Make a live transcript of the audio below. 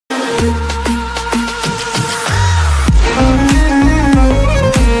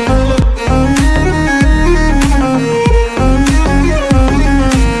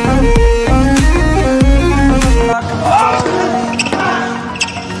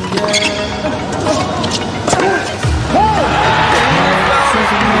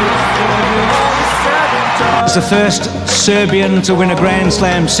He's the first Serbian to win a Grand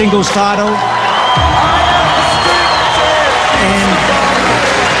Slam singles title. And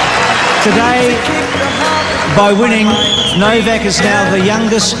today, by winning, Novak is now the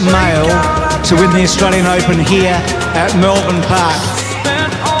youngest male to win the Australian Open here at Melbourne Park.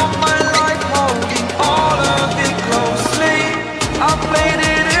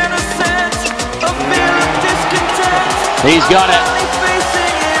 He's got it.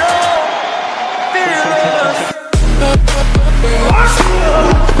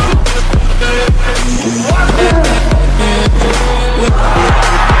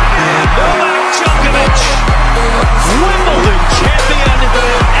 Novak Djokovic, Wimbledon champion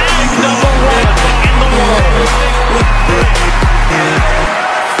and #1 in the world.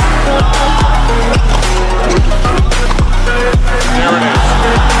 There it is.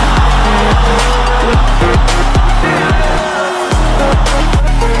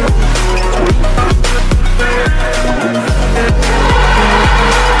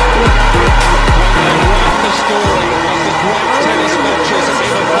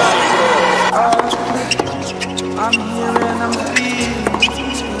 I'm here and I'm feeling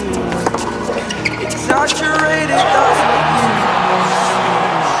exaggerated, that's what you see.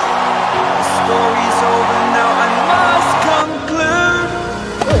 The story's over now, I must conclude.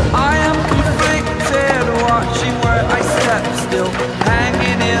 I am conflicted, watching where I step still,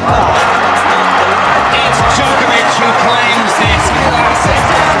 hanging in the balance, not the light. It's Djokovic who claims this classic.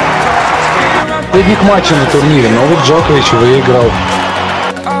 Победник матча на турнире Новак Djokovic выиграл.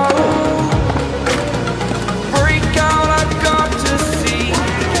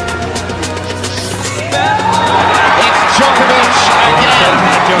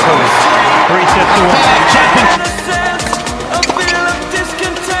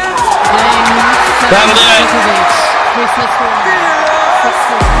 That'll do it.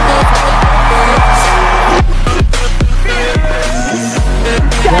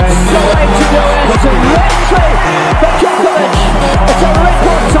 It's a victory for Djokovic. It's a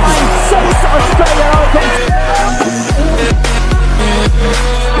record time since Australia Open.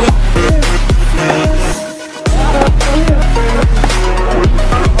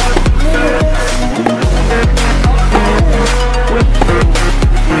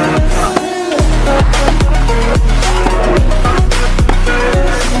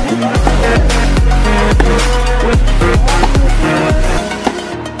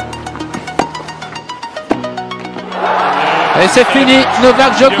 Et c'est fini,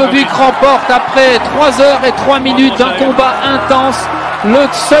 Novak Djokovic remporte après 3 heures et 3 minutes d'un combat intense le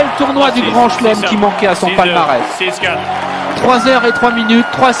seul tournoi du Grand Chelem qui manquait à son palmarès. 3 heures et 3 minutes,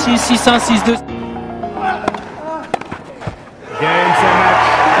 3-6, 6-1, 6-2.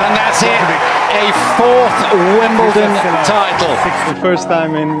 And that's it, a 4th Wimbledon title. It's the first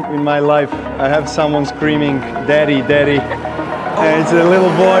time in my life I have someone screaming, "Daddy, Daddy." And it's a little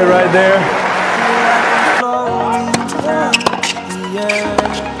boy right there.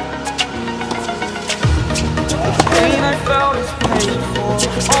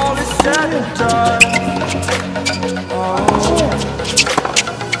 All is said and done.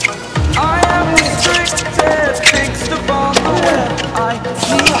 I am restricted, fixed upon the web. I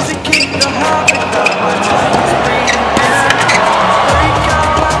need to keep the habit that my mind is breathing in. Break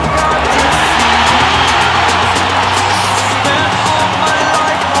out, I've got to see. Spent all my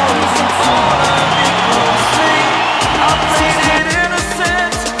life holding all of it closely. I played it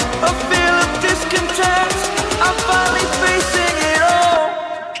innocent, a feel of discontent. I'm finally facing it all.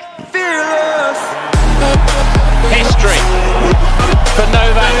 History for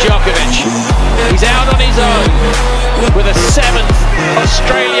Novak Djokovic. He's out on his own with a 7th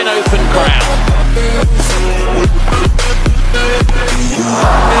Australian Open crown.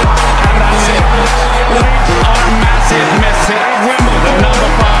 And that's it. On a massive, massive Wimbledon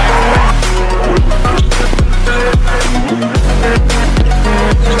 #5.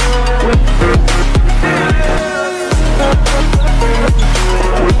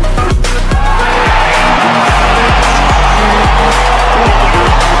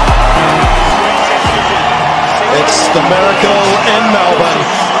 It's the miracle in Melbourne.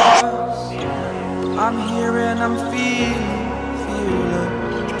 I'm here and I'm feeling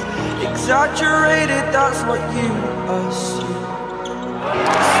exaggerated, that's what you assume.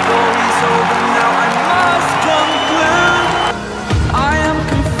 The story's over now, I must conclude. I am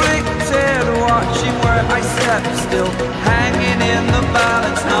conflicted. left still hanging in the back.